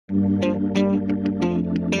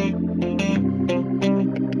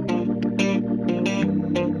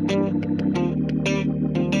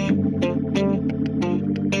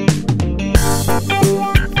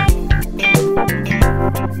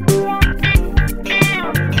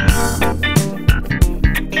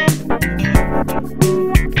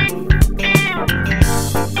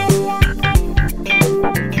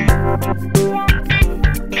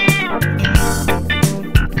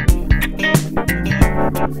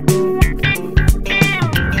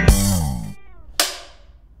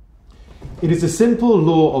It is a simple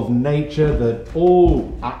law of nature that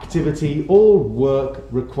all activity, all work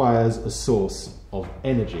requires a source of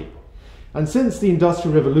energy. And since the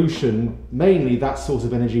Industrial Revolution, mainly that source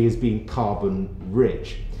of energy has been carbon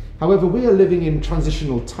rich. However, we are living in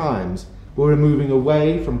transitional times where we're moving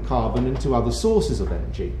away from carbon into other sources of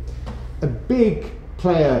energy. A big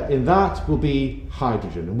player in that will be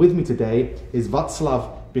hydrogen. And with me today is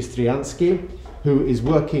Václav Bystrianský, who is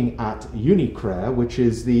working at UniCRE, which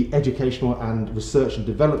is the educational and research and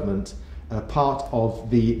development part of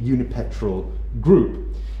the Unipetrol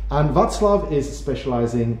group. And Václav is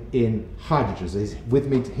specializing in hydrogen. So he's with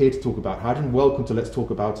me here to talk about hydrogen. Welcome to Let's Talk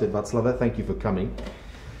About It, Václav. Thank you for coming.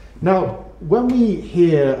 Now, when we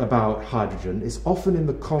hear about hydrogen, it's often in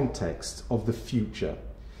the context of the future.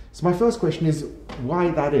 So my first question is why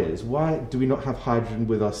that is. Why do we not have hydrogen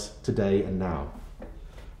with us today and now?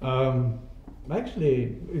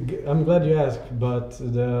 Actually, I'm glad you asked, but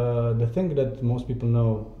the thing that most people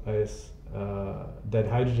know is that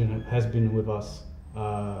hydrogen has been with us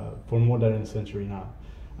for more than a century now.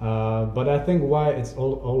 But I think why it's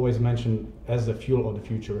always mentioned as the fuel of the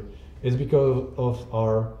future is because of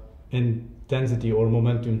our intensity or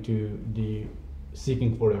momentum to the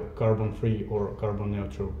seeking for a carbon-free or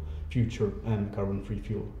carbon-neutral future and carbon-free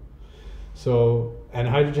fuel. So, and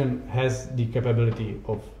hydrogen has the capability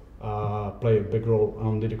of play a big role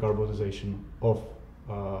on the decarbonization of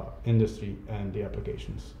industry and the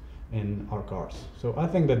applications in our cars. So I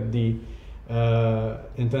think that the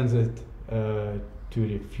intensity to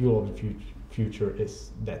the fuel of the future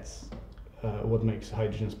that's what makes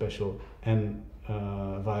hydrogen special and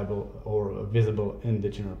viable or visible in the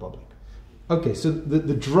general public. Okay, so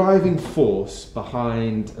the driving force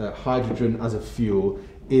behind hydrogen as a fuel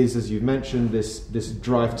is, as you've mentioned, this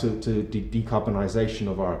drive to decarbonization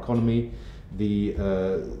of our economy, the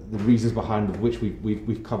reasons behind which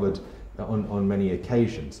we've covered on many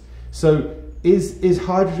occasions. So is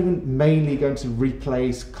hydrogen mainly going to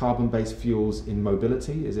replace carbon-based fuels in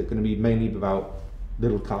mobility? Is it going to be mainly about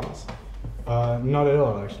little cars? Not at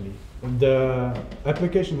all, actually. The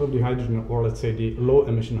application of the hydrogen, or let's say the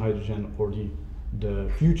low-emission hydrogen or the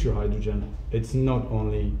future hydrogen, it's not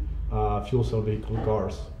only fuel cell vehicle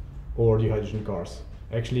cars or the hydrogen cars.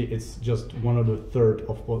 Actually, it's just one of the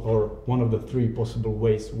one of the three possible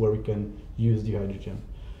ways where we can use the hydrogen.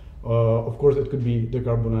 Of course, it could be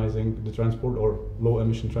decarbonizing the transport or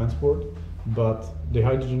low-emission transport, but the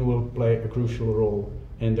hydrogen will play a crucial role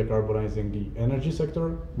in decarbonizing the energy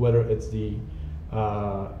sector, whether it's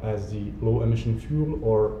as the low-emission fuel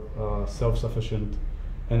or self-sufficient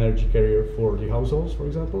energy carrier for the households, for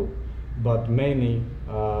example. But mainly,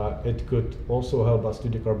 it could also help us to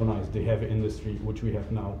decarbonize the heavy industry, which we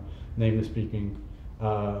have now, namely speaking,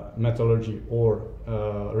 metallurgy or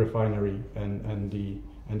refinery and the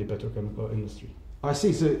petrochemical industry. I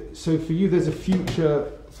see. So for you, there's a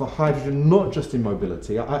future for hydrogen, not just in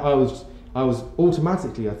mobility. I was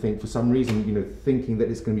automatically, I think, for some reason, thinking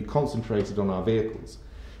that it's going to be concentrated on our vehicles,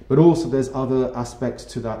 but also there's other aspects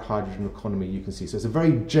to that hydrogen economy you can see. So it's a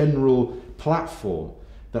very general platform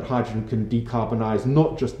that hydrogen can decarbonize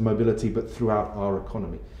not just mobility but throughout our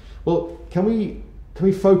economy. Well, can we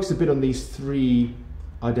focus a bit on these three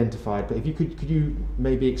identified? But if you could you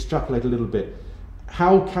maybe extrapolate a little bit?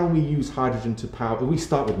 How can we use hydrogen to power? We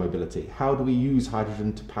start with mobility. How do we use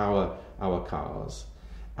hydrogen to power our cars?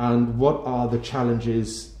 And what are the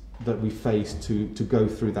challenges that we face to go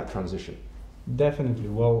through that transition? Definitely.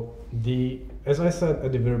 Well, as I said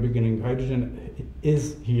at the very beginning, hydrogen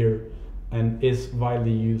is here and is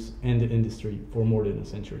widely used in the industry for more than a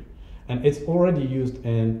century. And it's already used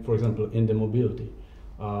for example, in the mobility.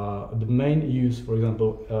 The main use, for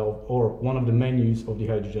example, or one of the main use of the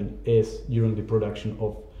hydrogen is during the production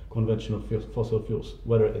of conventional fossil fuels,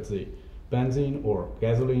 whether it's the benzene or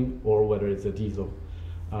gasoline or whether it's a diesel.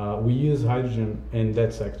 We use hydrogen in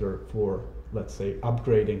that sector for, let's say,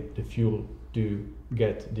 upgrading the fuel to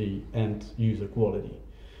get the end user quality.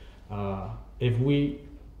 If we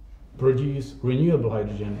produce renewable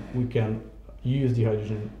hydrogen, we can use the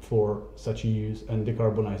hydrogen for such a use and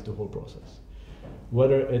decarbonize the whole process.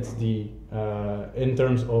 whether it's the in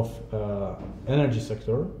terms of energy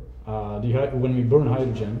sector, when we burn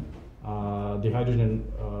hydrogen, the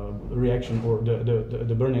hydrogen reaction or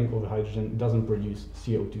the burning of hydrogen doesn't produce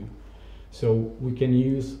CO2. So we can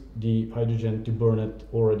use the hydrogen to burn it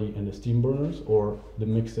already in the steam burners or to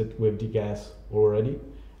mix it with the gas already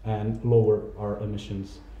and lower our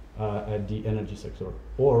emissions at the energy sector.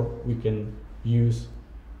 Or we can use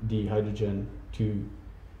the hydrogen to,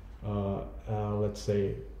 let's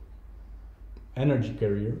say, energy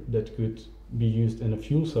carrier that could be used in the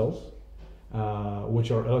fuel cells,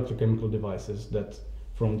 which are electrochemical devices that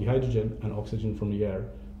from the hydrogen and oxygen from the air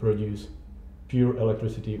produce pure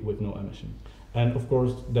electricity with no emission. And of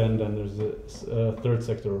course, then there's the third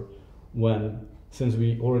sector, since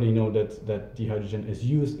we already know that the hydrogen is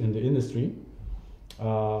used in the industry,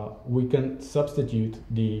 we can substitute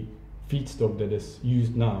the feedstock that is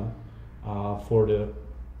used now for the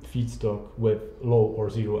feedstock with low or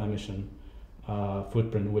zero emission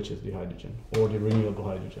footprint, which is the hydrogen or the renewable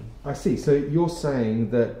hydrogen. I see. So you're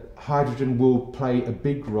saying that hydrogen will play a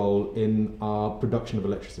big role in our production of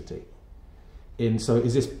electricity. So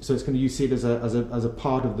it's going to, you see it as a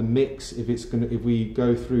part of the mix if we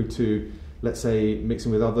go through to, let's say,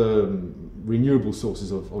 mixing with other renewable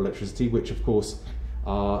sources of electricity, which of course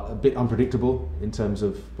are a bit unpredictable in terms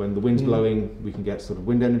of when the wind's blowing, we can get sort of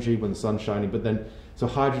wind energy when the sun's shining, but then so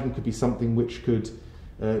hydrogen could be something which could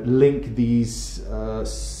link these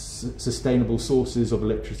sustainable sources of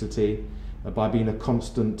electricity by being a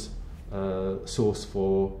constant source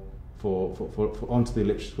for onto the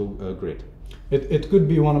electrical grid. It could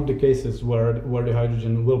be one of the cases where the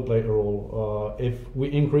hydrogen will play a role. If we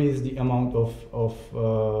increase the amount of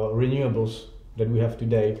renewables that we have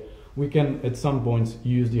today, we can at some points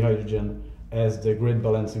use the hydrogen as the grid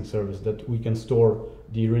balancing service, that we can store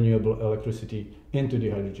the renewable electricity into the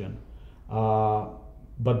hydrogen.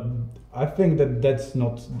 But I think that's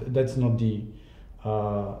not the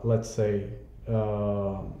let's say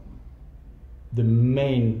the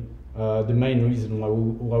main reason why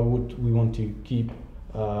we want to keep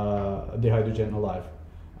the hydrogen alive.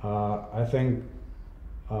 I think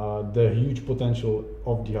the huge potential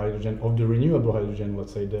of the hydrogen, of the renewable hydrogen,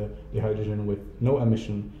 let's say the hydrogen with no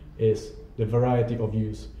emission, is the variety of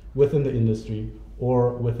use within the industry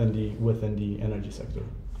or within the energy sector.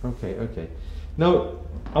 Okay. Now,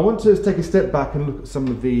 I want to take a step back and look at some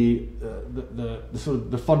of the sort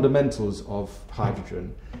of the fundamentals of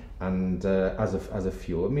hydrogen and as a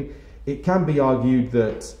fuel. I mean, it can be argued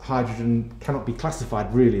that hydrogen cannot be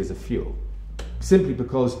classified really as a fuel, simply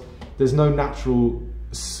because there's no natural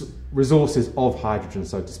resources of hydrogen,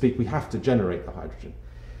 so to speak. We have to generate the hydrogen.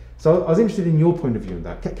 So I was interested in your point of view on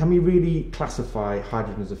that. Can we really classify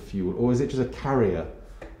hydrogen as a fuel, or is it just a carrier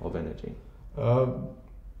of energy?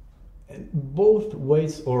 Both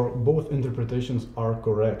ways or both interpretations are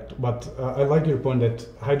correct, but I like your point that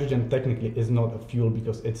hydrogen technically is not a fuel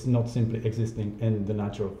because it's not simply existing in the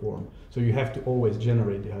natural form. So you have to always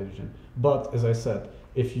generate the hydrogen. But as I said,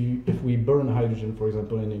 if we burn hydrogen, for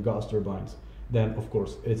example, in the gas turbines, then of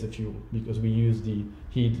course it's a fuel because we use the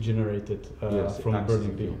heat generated from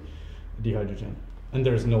burning the hydrogen, and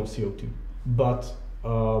there is no CO2. But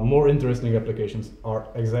more interesting applications are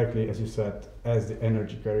exactly as you said, as the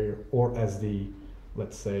energy carrier or as the,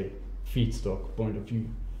 let's say, feedstock point of view,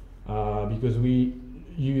 because we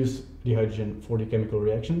use the hydrogen for the chemical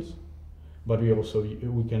reactions, but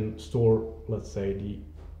we can store, let's say, the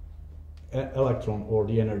electron or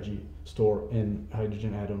the energy stored in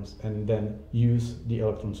hydrogen atoms and then use the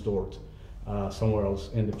electron stored somewhere else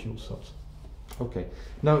in the fuel cells. Okay.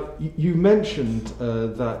 Now, you mentioned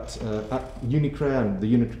that at UniCRE and the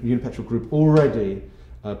Unipetrol Group already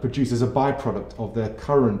produce as a byproduct of their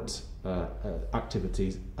current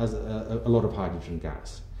activities as a lot of hydrogen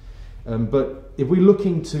gas. But if we're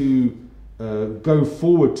looking to go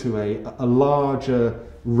forward to a larger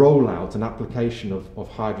rollout and application of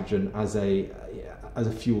hydrogen as a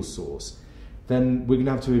fuel source, then we're going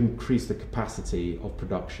to have to increase the capacity of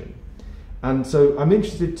production. And so I'm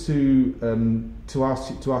interested to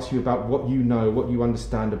ask you about what you know, what you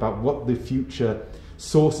understand about what the future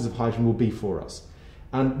sources of hydrogen will be for us.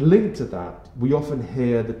 And linked to that, we often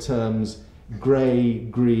hear the terms grey,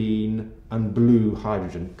 green, and blue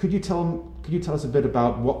hydrogen. Could you tell us a bit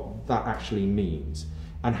about what that actually means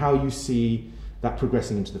and how you see that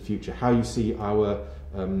progressing into the future? How you see our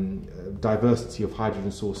diversity of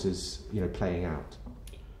hydrogen sources, playing out?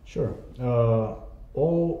 Sure.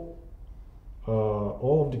 All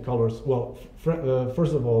of the colors, well,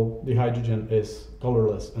 first of all, the hydrogen is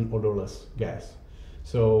colorless and odorless gas.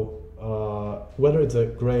 So whether it's a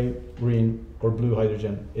gray, green, or blue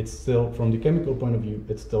hydrogen, it's still, from the chemical point of view,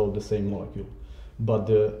 it's still the same molecule. But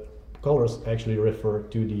the colors actually refer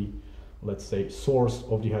to the, let's say, source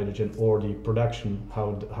of the hydrogen, or the production,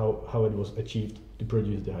 how it was achieved to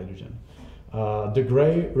produce the hydrogen. The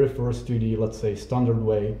gray refers to the, let's say, standard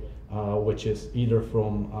way, which is either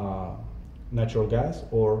from natural gas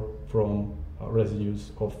or from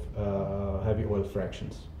residues of heavy oil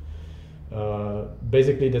fractions.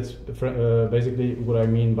 Basically, that's basically what I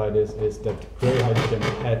mean by this is that gray hydrogen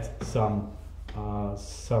had some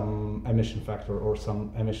emission factor or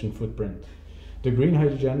some emission footprint. The green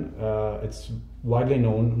hydrogen, it's widely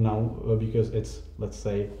known now because it's, let's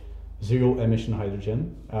say, zero emission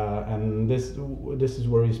hydrogen, and this is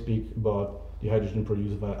where we speak about the hydrogen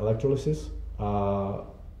produced by electrolysis,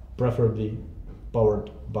 preferably powered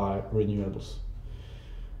by renewables.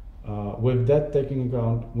 With that taking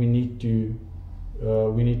account, we need to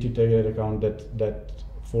take into account that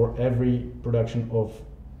for every production of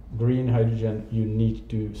green hydrogen, you need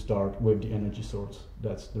to start with the energy source.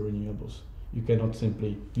 That's the renewables. You cannot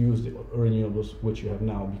simply use the renewables which you have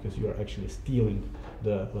now, because you are actually stealing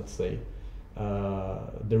the, let's say,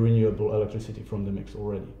 the renewable electricity from the mix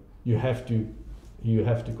already. You have to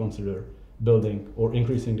consider building or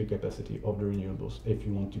increasing the capacity of the renewables if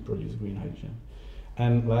you want to produce green hydrogen.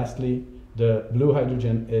 And lastly, the blue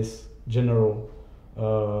hydrogen is generally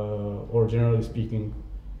speaking,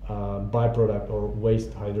 byproduct or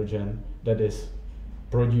waste hydrogen that is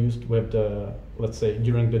produced with the, let's say,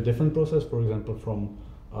 during the different process, for example, from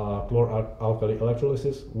chlor-alkali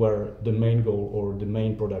electrolysis, where the main goal or the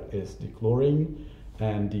main product is the chlorine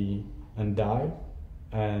and dye,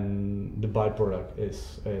 and the byproduct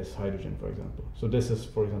is hydrogen, for example. So this is,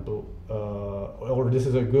 for example, or this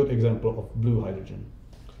is a good example of blue hydrogen.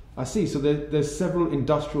 I see. So there's several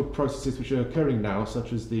industrial processes which are occurring now,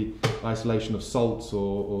 such as the isolation of salts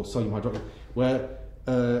or sodium hydroxide, where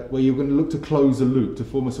you're going to look to close a loop, to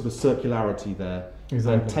form a sort of circularity there,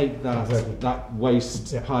 and take that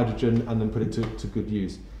waste hydrogen and then put it to good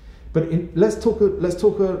use. But let's talk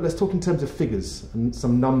in terms of figures and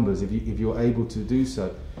some numbers, if you're able to do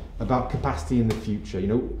so, about capacity in the future. You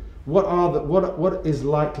know, what is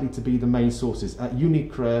likely to be the main sources at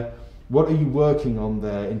UniCRE? What are you working on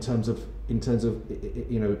there in terms of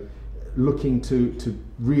you know, looking to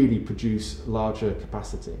really produce larger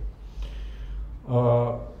capacity?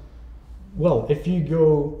 Well, if you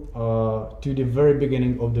go to the very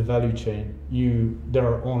beginning of the value chain, there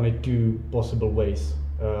are only two possible ways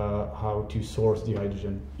how to source the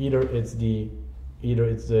hydrogen. Either it's the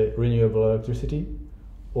renewable electricity,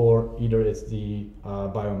 or either it's the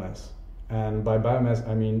biomass. And by biomass,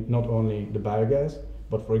 I mean not only the biogas,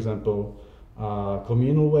 but for example,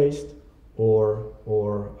 communal waste or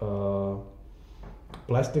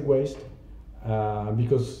plastic waste,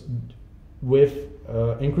 because with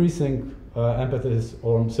increasing emphasis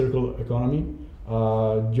on circular economy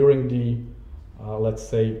during the let's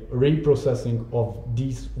say reprocessing of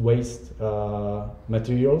these waste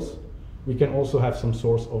materials, we can also have some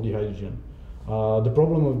source of the hydrogen. The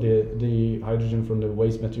problem of the hydrogen from the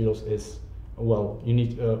waste materials is, well, you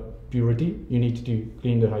need purity, you need to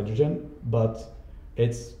clean the hydrogen, but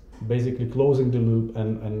it's basically closing the loop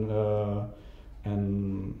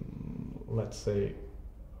and let's say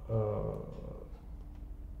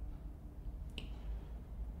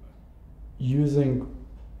using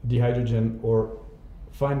the hydrogen or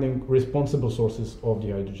finding responsible sources of the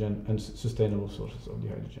hydrogen and sustainable sources of the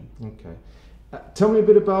hydrogen. Okay. Tell me a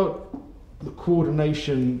bit about the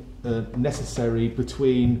coordination necessary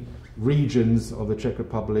between regions of the Czech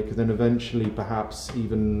Republic, and then eventually perhaps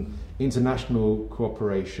even international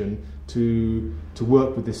cooperation to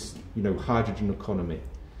work with this, you know, hydrogen economy.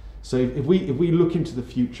 So if we look into the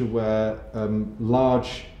future where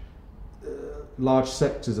large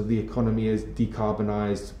sectors of the economy is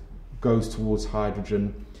decarbonized, goes towards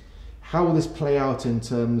hydrogen, how will this play out in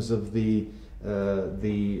terms of the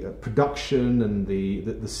production and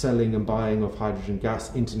the selling and buying of hydrogen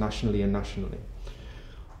gas internationally and nationally?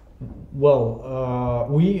 Well,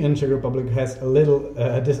 we in Czech Republic has a little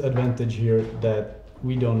disadvantage here, that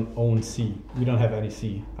we don't own sea. We don't have any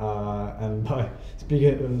sea, and by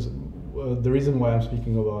speaking, the reason why I'm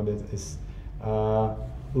speaking about it is a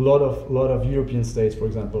lot of European states, for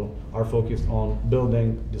example, are focused on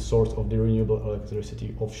building the source of the renewable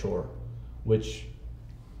electricity offshore, which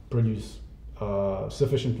produce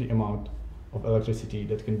sufficiently amount of electricity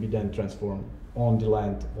that can be then transformed on the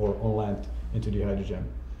land or on land into the hydrogen.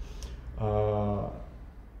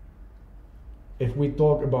 If we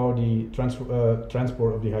talk about the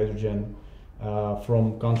transport of the hydrogen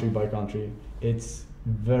from country by country, it's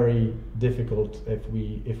very difficult if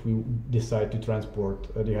we decide to transport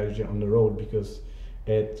the hydrogen on the road, because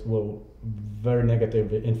it will very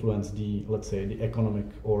negatively influence the, let's say, the economic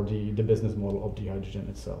or the business model of the hydrogen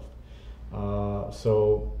itself.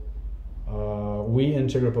 We in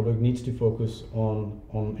Czech Republic needs to focus on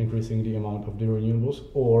increasing the amount of the renewables,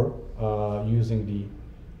 or using the,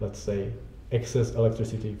 let's say, excess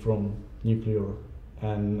electricity from nuclear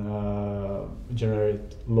and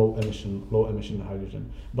generate low emission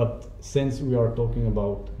hydrogen. But since we are talking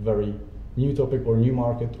about very new topic or new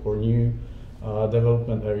market or new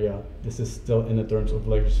development area, this is still in the terms of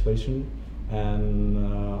legislation, and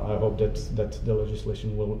I hope that the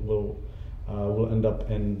legislation will end up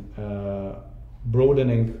in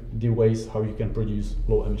broadening the ways how you can produce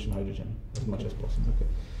low emission hydrogen as much as possible. Okay.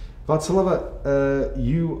 Václav,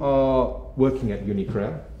 you are working at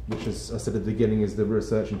UniCRE, which, as I said at the beginning, is the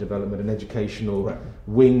research and development and educational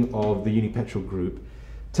wing of the Unipetrol Group.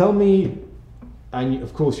 Tell me, and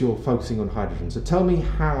of course you're focusing on hydrogen, so tell me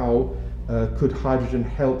how could hydrogen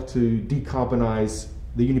help to decarbonize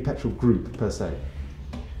the Unipetrol Group per se?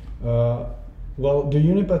 Well, the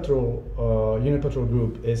Unipetrol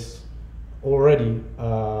Group is already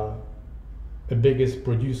the biggest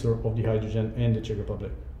producer of the hydrogen in the Czech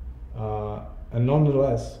Republic. And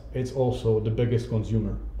nonetheless, it's also the biggest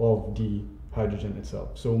consumer of the hydrogen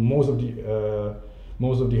itself. So most of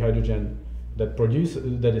the hydrogen that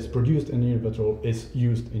is produced in Unipetrol is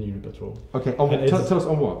used in Unipetrol. Okay, tell us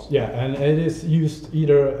on what? Yeah, and it is used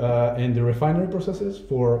either in the refinery processes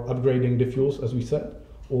for upgrading the fuels, as we said,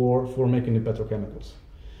 or for making the petrochemicals.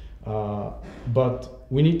 But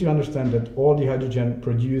we need to understand that all the hydrogen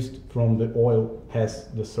produced from the oil has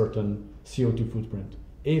the certain CO2 footprint.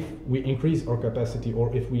 If we increase our capacity,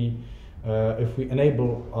 or if we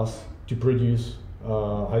enable us to produce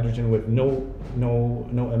hydrogen with no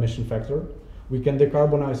emission factor, we can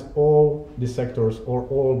decarbonize all the sectors or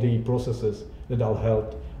all the processes that are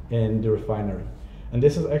held in the refinery. And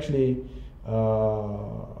this is actually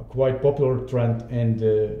a quite popular trend in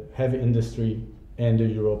the heavy industry and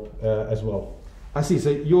in Europe as well. I see.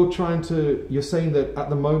 So you're saying that at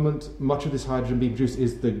the moment, much of this hydrogen being produced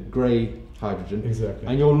is the grey hydrogen. Exactly.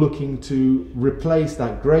 And you're looking to replace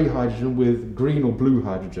that grey hydrogen with green or blue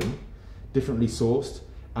hydrogen, differently sourced,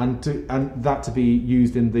 and that to be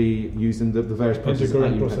used in the various processes. In the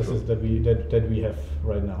current processes that we have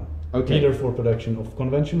right now. Okay. Either for production of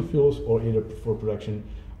conventional fuels or either for production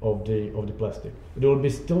of the plastic. It will be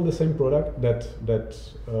still the same product that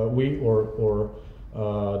we or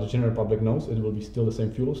the general public knows. It will be still the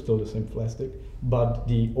same fuel, still the same plastic, but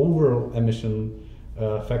the overall emission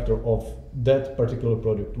factor of that particular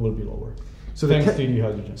product will be lower. So thanks to the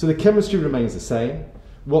hydrogen. So the chemistry remains the same.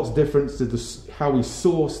 What's different to how we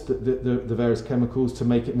source the various chemicals to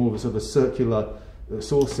make it more of a sort of a circular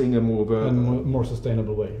sourcing and more of a more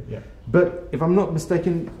sustainable way. Yeah. But if I'm not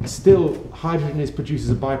mistaken, still hydrogen is produced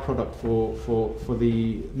as a byproduct for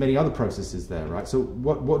the many other processes there, right? So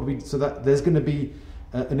so that there's going to be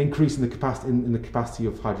an increase in the capacity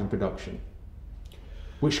of hydrogen production,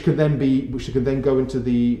 which could then go into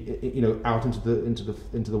the out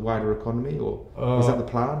into the wider economy, or is that the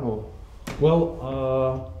plan? Or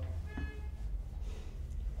well,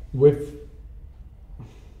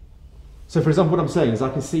 so, for example, what I'm saying is I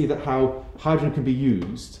can see that how hydrogen can be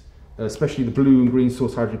used, especially the blue and green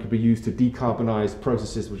source hydrogen, can be used to decarbonize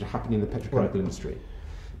processes which are happening in the petrochemical industry.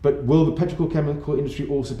 But will the petrochemical industry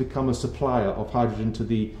also become a supplier of hydrogen to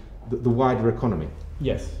the wider economy?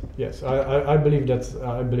 Yes. I believe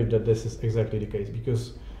that this is exactly the case,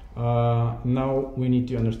 because now we need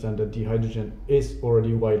to understand that the hydrogen is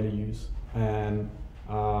already widely used, and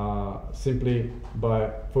simply by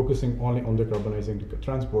focusing only on decarbonizing the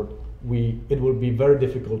transport, it will be very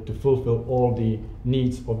difficult to fulfill all the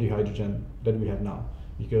needs of the hydrogen that we have now,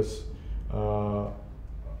 because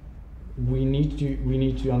we need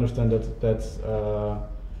to understand that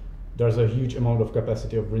there's a huge amount of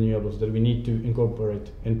capacity of renewables that we need to incorporate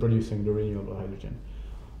in producing the renewable hydrogen.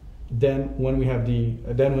 Then when we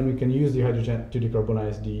can use the hydrogen to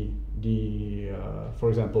decarbonize for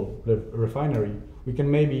example, the refinery, we can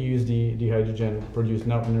maybe use the hydrogen produced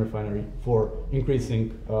now in the refinery for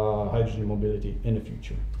increasing hydrogen mobility in the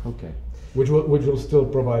future. Okay. Which will still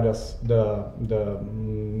provide us the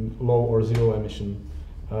low or zero emission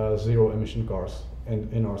cars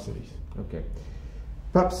in our cities. Okay.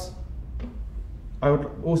 Perhaps I would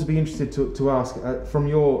also be interested to ask, from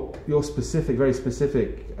your very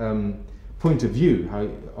specific point of view, how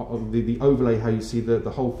the overlay, how you see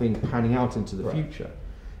the whole thing panning out into the future,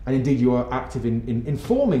 and indeed you are active in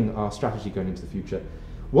informing our strategy going into the future.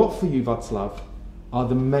 What for you, Václav, are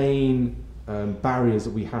the main barriers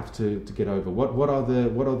that we have to get over? What are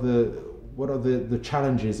the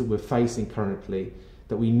challenges that we're facing currently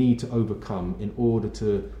that we need to overcome in order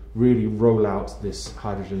to really roll out this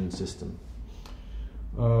hydrogen system?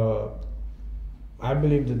 I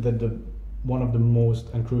believe that one of the most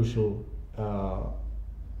and crucial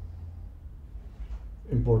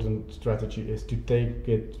important strategy is to take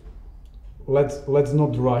it. Let's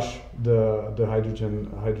not rush the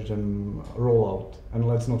hydrogen rollout, and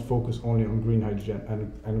let's not focus only on green hydrogen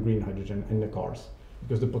and green hydrogen in the cars,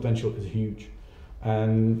 because the potential is huge.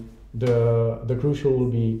 And the crucial will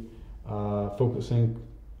be focusing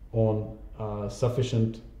on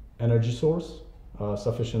sufficient energy source,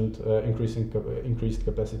 sufficient increased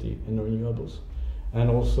capacity in renewables, and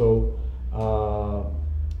also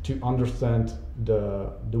to understand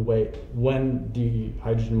the way when the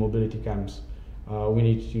hydrogen mobility comes, we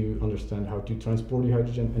need to understand how to transport the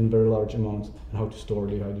hydrogen in very large amounts and how to store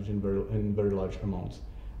the hydrogen in very large amounts,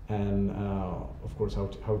 and of course how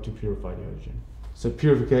to purify the hydrogen. So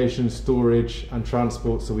purification, storage, and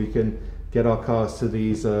transport, so we can get our cars to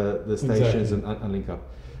these the stations. Exactly. and link up.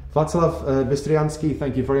 Václav Bystrianský,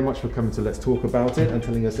 thank you very much for coming to Let's Talk About It and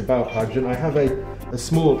telling us about hydrogen. I have a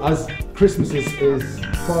small, as Christmas is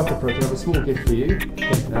fast approaching, I have a small gift for you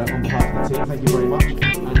on behalf of the team. Thank you very much,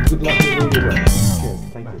 and good luck with all your work.